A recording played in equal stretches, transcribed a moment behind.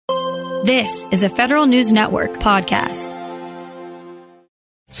This is a Federal News Network podcast.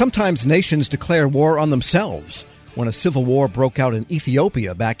 Sometimes nations declare war on themselves. When a civil war broke out in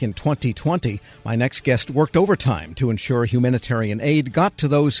Ethiopia back in 2020, my next guest worked overtime to ensure humanitarian aid got to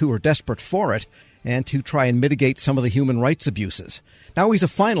those who were desperate for it and to try and mitigate some of the human rights abuses. Now he's a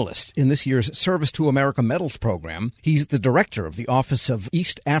finalist in this year's Service to America Medals program. He's the director of the Office of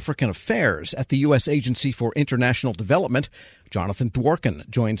East African Affairs at the U.S. Agency for International Development. Jonathan Dworkin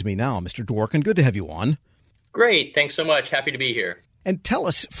joins me now. Mr. Dworkin, good to have you on. Great. Thanks so much. Happy to be here. And tell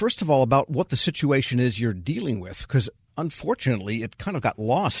us, first of all, about what the situation is you're dealing with, because unfortunately it kind of got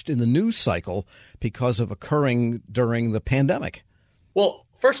lost in the news cycle because of occurring during the pandemic. Well,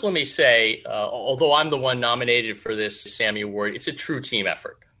 first, let me say, although I'm the one nominated for this SAMI Award, it's a true team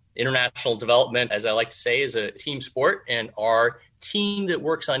effort. International development, as I like to say, is a team sport, and our team that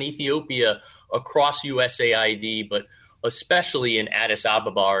works on Ethiopia across USAID, but especially in Addis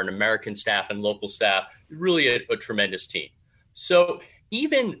Ababa, our American staff and local staff, really a tremendous team. So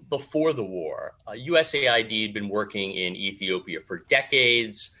even before the war, USAID had been working in Ethiopia for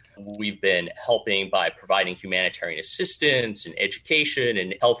decades. We've been helping by providing humanitarian assistance and education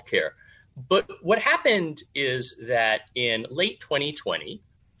and healthcare. But what happened is that in late 2020,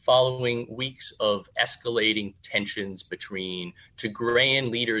 following weeks of escalating tensions between Tigrayan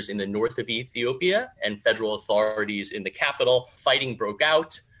leaders in the north of Ethiopia and federal authorities in the capital, fighting broke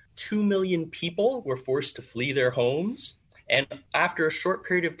out. 2 million people were forced to flee their homes. And after a short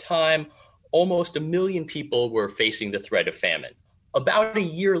period of time, almost 1 million people were facing the threat of famine. About a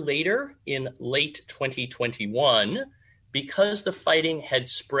year later, in late 2021, because the fighting had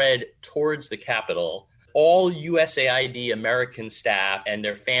spread towards the capital, all USAID American staff and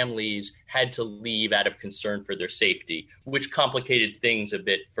their families had to leave out of concern for their safety, which complicated things a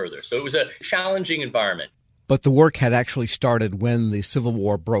bit further. So it was a challenging environment. But the work had actually started when the Civil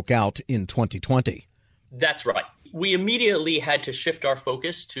War broke out in 2020. That's right. We immediately had to shift our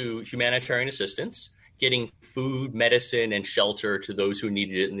focus to humanitarian assistance, getting food, medicine, and shelter to those who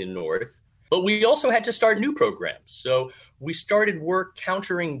needed it in the north. But we also had to start new programs. So we started work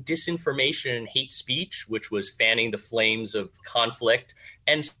countering disinformation and hate speech, which was fanning the flames of conflict,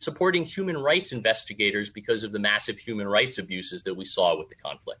 and supporting human rights investigators because of the massive human rights abuses that we saw with the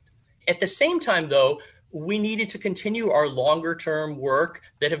conflict. At the same time, though, we needed to continue our longer-term work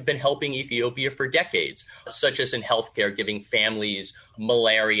that have been helping Ethiopia for decades, such as in healthcare, giving families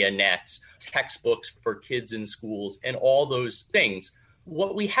malaria nets, textbooks for kids in schools, and all those things.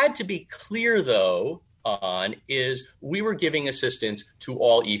 What we had to be clear, though, on is we were giving assistance to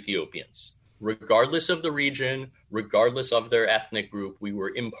all Ethiopians. Regardless of the region, regardless of their ethnic group, we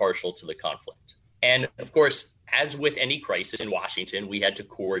were impartial to the conflict. And, of course, as with any crisis in Washington, we had to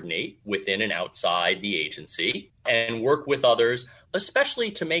coordinate within and outside the agency and work with others,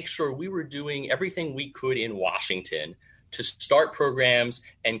 especially to make sure we were doing everything we could in Washington to start programs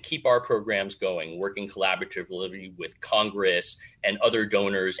and keep our programs going, working collaboratively with Congress and other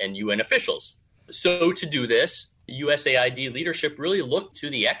donors and UN officials. So to do this, USAID leadership really looked to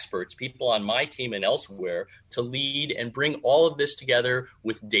the experts, people on my team and elsewhere, to lead and bring all of this together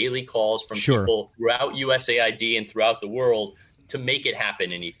with daily calls from people throughout USAID and throughout the world to make it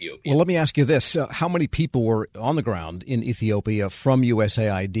happen in Ethiopia. Well, let me ask you this. How many people were on the ground in Ethiopia from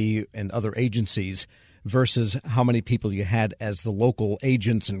USAID and other agencies versus how many people you had as the local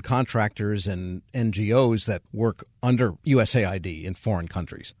agents and contractors and NGOs that work under USAID in foreign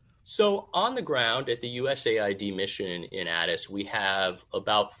countries? So on the ground at the USAID mission in Addis, we have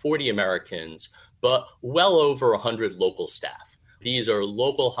about 40 Americans, but well over 100 local staff. These are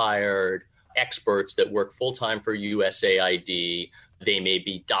local hired experts that work full-time for USAID. They may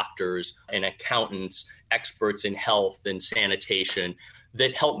be doctors and accountants, experts in health and sanitation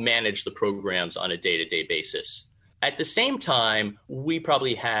that help manage the programs on a day-to-day basis. At the same time, we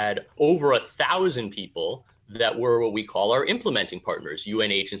probably had over 1,000 people that were what we call our implementing partners,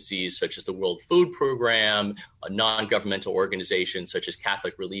 UN agencies such as the World Food Program, non-governmental organizations such as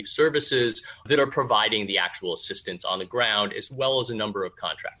Catholic Relief Services that are providing the actual assistance on the ground, as well as a number of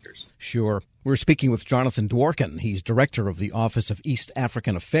contractors. Sure. We're speaking with Jonathan Dworkin. He's director of the Office of East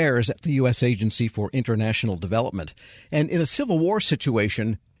African Affairs at the U.S. Agency for International Development. And in a civil war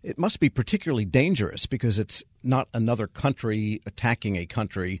situation, it must be particularly dangerous because it's not another country attacking a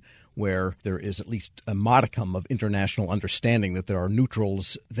country where there is at least a modicum of international understanding that there are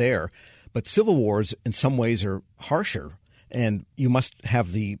neutrals there. But civil wars in some ways are harsher, and you must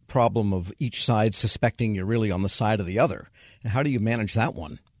have the problem of each side suspecting you're really on the side of the other. And how do you manage that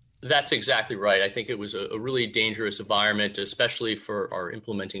one? That's exactly right. I think it was a really dangerous environment, especially for our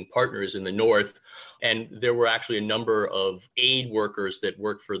implementing partners in the North. And there were actually a number of aid workers that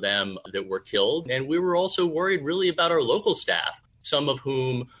worked for them that were killed. And we were also worried really about our local staff, some of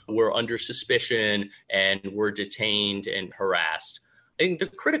whom were under suspicion and were detained and harassed. I think the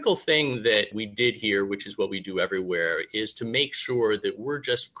critical thing that we did here, which is what we do everywhere, is to make sure that we're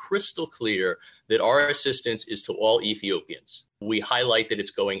just crystal clear that our assistance is to all Ethiopians. We highlight that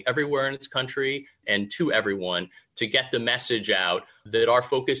it's going everywhere in this country and to everyone to get the message out that our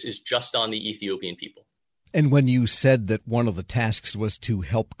focus is just on the Ethiopian people. And when you said that one of the tasks was to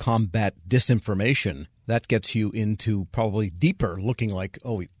help combat disinformation, that gets you into probably deeper looking like,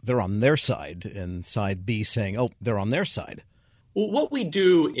 oh, they're on their side, and side B saying, oh, they're on their side. Well, what we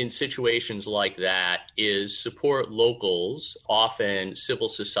do in situations like that is support locals, often civil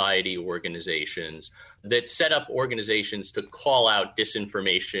society organizations, that set up organizations to call out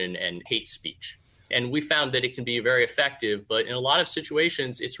disinformation and hate speech. And we found that it can be very effective, but in a lot of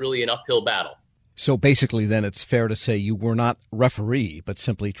situations, it's really an uphill battle. So basically, then, it's fair to say you were not referee, but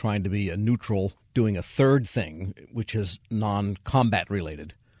simply trying to be a neutral, doing a third thing, which is non-combat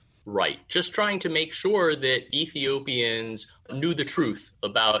related. Right. Just trying to make sure that Ethiopians knew the truth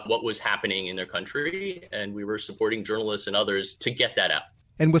about what was happening in their country, and we were supporting journalists and others to get that out.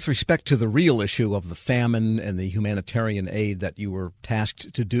 And with respect to the real issue of the famine and the humanitarian aid that you were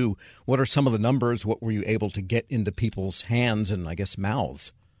tasked to do, what are some of the numbers? What were you able to get into people's hands and, I guess,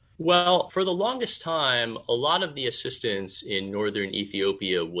 mouths? Well, for the longest time, a lot of the assistance in northern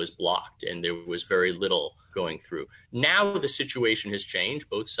Ethiopia was blocked, and there was very little going through. Now the situation has changed.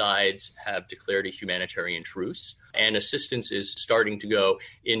 Both sides have declared a humanitarian truce, and assistance is starting to go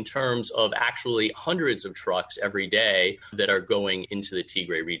in terms of actually hundreds of trucks every day that are going into the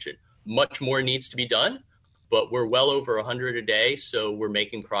Tigray region. Much more needs to be done, but we're well over 100 a day, so we're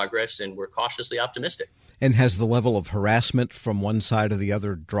making progress, and we're cautiously optimistic. And has the level of harassment from one side or the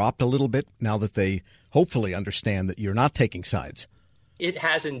other dropped a little bit now that they hopefully understand that you're not taking sides? It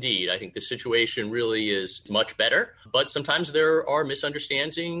has indeed. I think the situation really is much better, but sometimes there are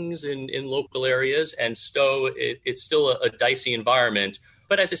misunderstandings in local areas, and so it's still a dicey environment.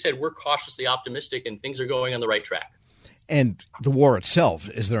 But as I said, we're cautiously optimistic, and things are going on the right track. And the war itself,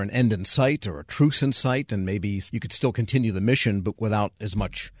 is there an end in sight or a truce in sight? And maybe you could still continue the mission, but without as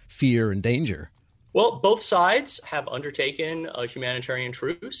much fear and danger? Well, both sides have undertaken a humanitarian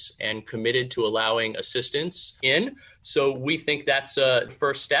truce and committed to allowing assistance in. So we think that's a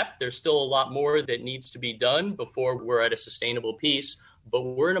first step. There's still a lot more that needs to be done before we're at a sustainable peace, but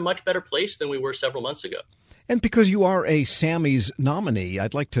we're in a much better place than we were several months ago. And because you are a Sammy's nominee,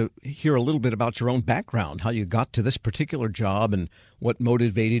 I'd like to hear a little bit about your own background, how you got to this particular job and what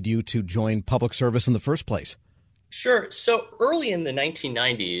motivated you to join public service in the first place. Sure. So early in the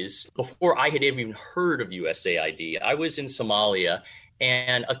 1990s, before I had even heard of USAID, I was in Somalia,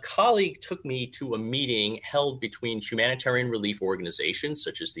 and a colleague took me to a meeting held between humanitarian relief organizations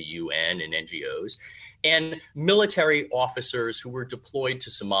such as the UN and NGOs and military officers who were deployed to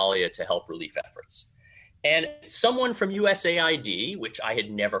Somalia to help relief efforts. And someone from USAID, which I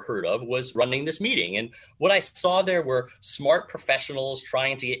had never heard of, was running this meeting. And what I saw there were smart professionals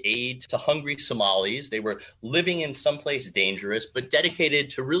trying to get aid to hungry Somalis. They were living in someplace dangerous, but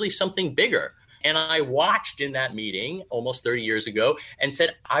dedicated to really something bigger. And I watched in that meeting almost 30 years ago and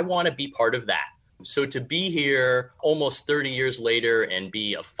said, I want to be part of that. So to be here almost 30 years later and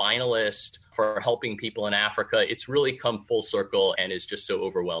be a finalist for helping people in Africa, it's really come full circle and is just so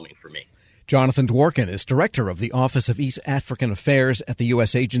overwhelming for me. Jonathan Dworkin is director of the Office of East African Affairs at the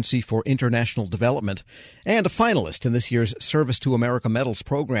U.S. Agency for International Development and a finalist in this year's Service to America Medals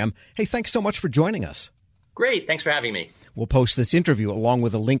program. Hey, thanks so much for joining us. Great. Thanks for having me. We'll post this interview along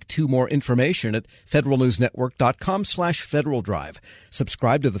with a link to more information at federalnewsnetwork.com/Federal Drive.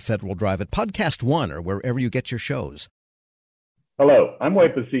 Subscribe to the Federal Drive at Podcast One or wherever you get your shows. Hello, I'm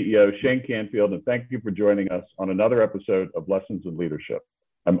WIPA CEO Shane Canfield, and thank you for joining us on another episode of Lessons in Leadership.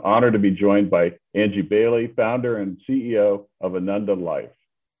 I'm honored to be joined by Angie Bailey, founder and CEO of Ananda Life.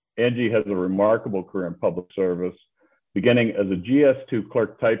 Angie has a remarkable career in public service, beginning as a GS2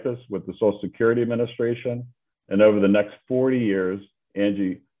 clerk typist with the Social Security Administration. And over the next 40 years,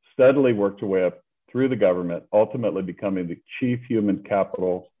 Angie steadily worked her way up through the government, ultimately becoming the Chief Human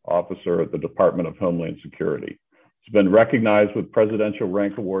Capital Officer at the Department of Homeland Security. She's been recognized with presidential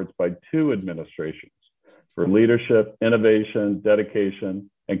rank awards by 2 administrations for leadership, innovation, dedication,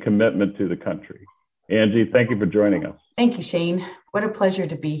 and commitment to the country. Angie, thank you for joining us. Thank you, Shane. What a pleasure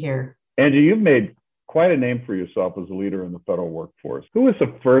to be here. Angie, you've made quite a name for yourself as a leader in the federal workforce. Who was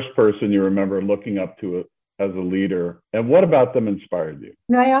the first person you remember looking up to as a leader, and what about them inspired you?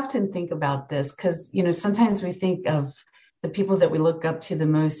 I often think about this because, sometimes we think of the people that we look up to the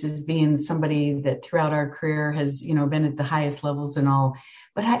most as being somebody that throughout our career has, been at the highest levels and all.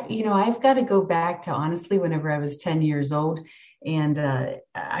 But, I've got to go back to honestly, whenever I was 10 years old. And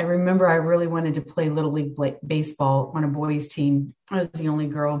I remember I really wanted to play Little League baseball on a boys team. I was the only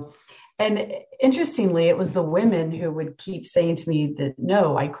girl. And interestingly, it was the women who would keep saying to me that,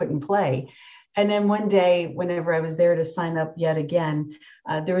 no, I couldn't play. And then one day, whenever I was there to sign up yet again,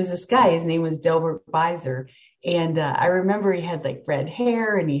 there was this guy, his name was Delbert Beiser. And I remember he had like red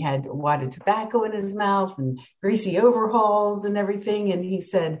hair and he had wad of tobacco in his mouth and greasy overalls and everything. And he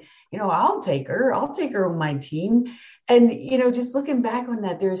said, I'll take her on my team. And, just looking back on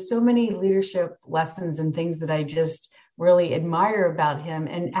that, there are so many leadership lessons and things that I just really admire about him.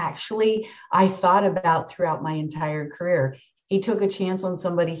 And actually, I thought about throughout my entire career. He took a chance on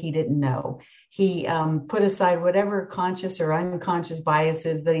somebody he didn't know. He put aside whatever conscious or unconscious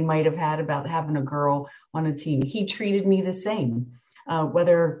biases that he might have had about having a girl on a team. He treated me the same.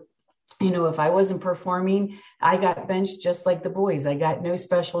 Whether, if I wasn't performing, I got benched just like the boys. I got no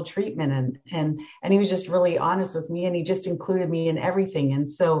special treatment. And he was just really honest with me, and he just included me in everything. And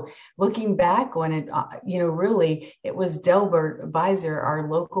so looking back on it, really, it was Delbert Beiser, our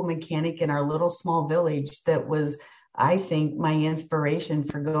local mechanic in our little small village, that was, I think, my inspiration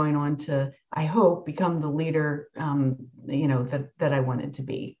for going on to, I hope, become the leader, that I wanted to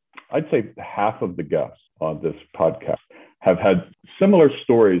be. I'd say half of the guests on this podcast have had similar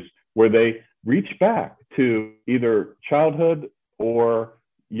stories where they reach back to either childhood or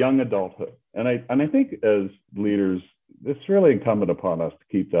young adulthood. And I think as leaders, it's really incumbent upon us to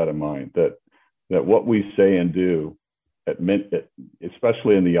keep that in mind, that what we say and do,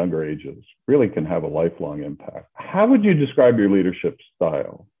 especially in the younger ages, really can have a lifelong impact. How would you describe your leadership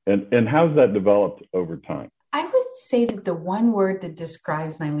style, and how's that developed over time? I would say that the one word that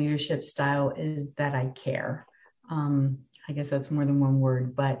describes my leadership style is that I care. I guess that's more than one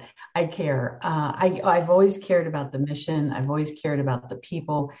word, but I care. I've always cared about the mission. I've always cared about the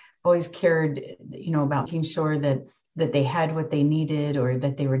people. I've always cared, about making sure that they had what they needed, or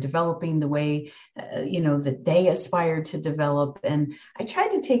that they were developing the way, that they aspired to develop. And I tried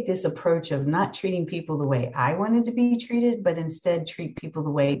to take this approach of not treating people the way I wanted to be treated, but instead treat people the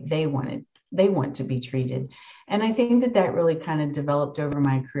way they want to be treated. And I think that really kind of developed over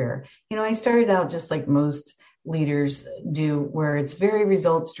my career. I started out just like most leaders do, where it's very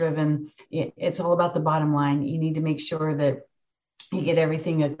results driven. It's all about the bottom line. You need to make sure that you get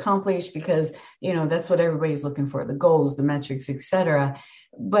everything accomplished because, that's what everybody's looking for, the goals, the metrics, et cetera.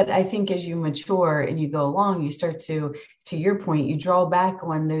 But I think as you mature and you go along, you start to your point, you draw back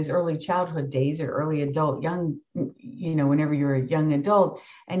on those early childhood days or early adult, whenever you're a young adult,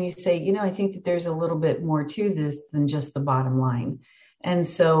 and you say, I think that there's a little bit more to this than just the bottom line. And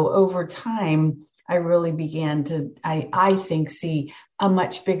so over time, I really began to, I think, see a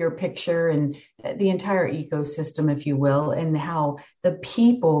much bigger picture and the entire ecosystem, if you will, and how the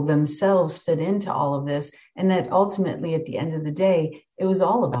people themselves fit into all of this. And that ultimately, at the end of the day, it was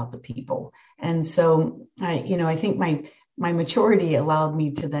all about the people. And so I think my maturity allowed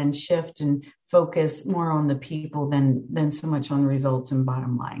me to then shift and focus more on the people than so much on results and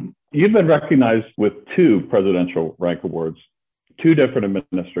bottom line. You've been recognized with 2 presidential rank awards, 2 different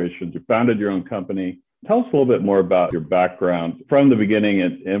administrations. You founded your own company. Tell us a little bit more about your background from the beginning,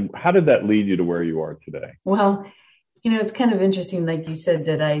 and how did that lead you to where you are today? Well, it's kind of interesting, like you said,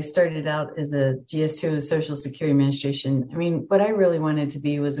 that I started out as a GS2 of Social Security Administration. I mean, what I really wanted to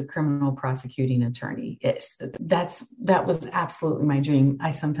be was a criminal prosecuting attorney. That was absolutely my dream. I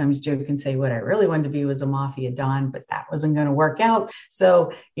sometimes joke and say what I really wanted to be was a mafia don, but that wasn't going to work out.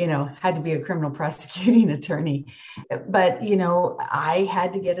 So, had to be a criminal prosecuting attorney. But, I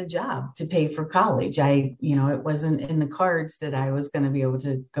had to get a job to pay for college. It wasn't in the cards that I was going to be able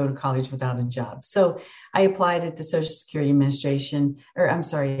to go to college without a job. So I applied at the Social Security Administration, at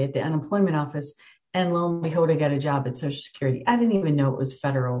the unemployment office. And lo and behold, I got a job at Social Security. I didn't even know it was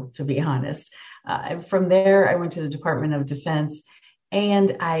federal, to be honest. From there, I went to the Department of Defense,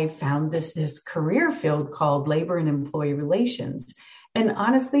 and I found this career field called Labor and Employee Relations. And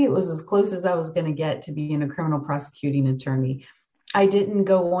honestly, it was as close as I was going to get to being a criminal prosecuting attorney. I didn't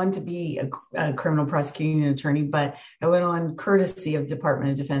go on to be a criminal prosecuting attorney, but I went on courtesy of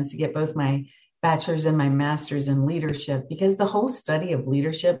Department of Defense to get both my bachelor's and my master's in leadership, because the whole study of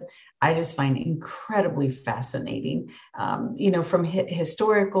leadership, I just find incredibly fascinating. From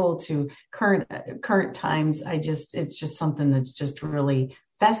historical to current times, it's just something that's just really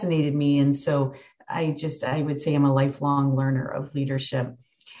fascinated me. And so I would say I'm a lifelong learner of leadership.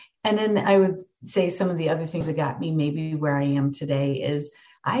 And then I would say some of the other things that got me maybe where I am today is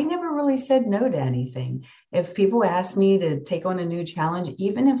I never really said no to anything. If people asked me to take on a new challenge,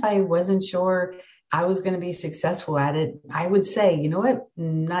 even if I wasn't sure I was going to be successful at it, I would say, you know what,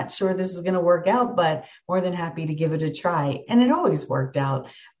 not sure this is going to work out, but more than happy to give it a try. And it always worked out.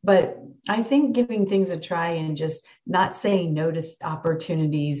 But I think giving things a try and just not saying no to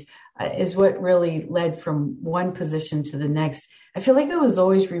opportunities is what really led from one position to the next. I feel like I was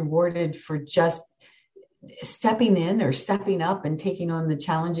always rewarded for just stepping in or stepping up and taking on the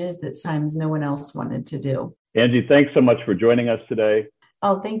challenges that sometimes no one else wanted to do. Angie, thanks so much for joining us today.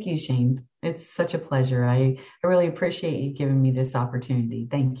 Oh, thank you, Shane. It's such a pleasure. I really appreciate you giving me this opportunity.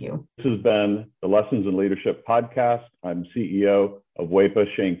 Thank you. This has been the Lessons in Leadership podcast. I'm CEO of WEPA,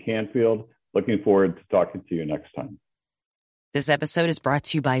 Shane Canfield. Looking forward to talking to you next time. This episode is brought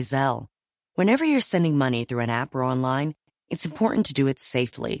to you by Zelle. Whenever you're sending money through an app or online, it's important to do it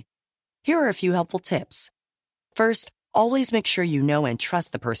safely. Here are a few helpful tips. First, always make sure you know and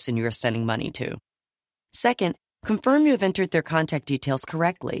trust the person you are sending money to. Second, confirm you have entered their contact details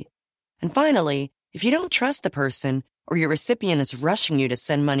correctly. And finally, if you don't trust the person or your recipient is rushing you to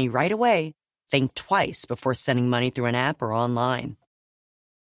send money right away, think twice before sending money through an app or online.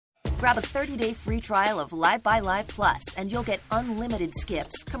 Grab a 30-day free trial of Live by Live Plus, and you'll get unlimited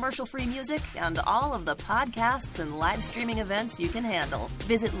skips, commercial-free music, and all of the podcasts and live streaming events you can handle.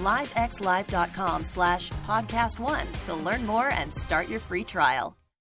 Visit livexlive.com/podcast1 to learn more and start your free trial.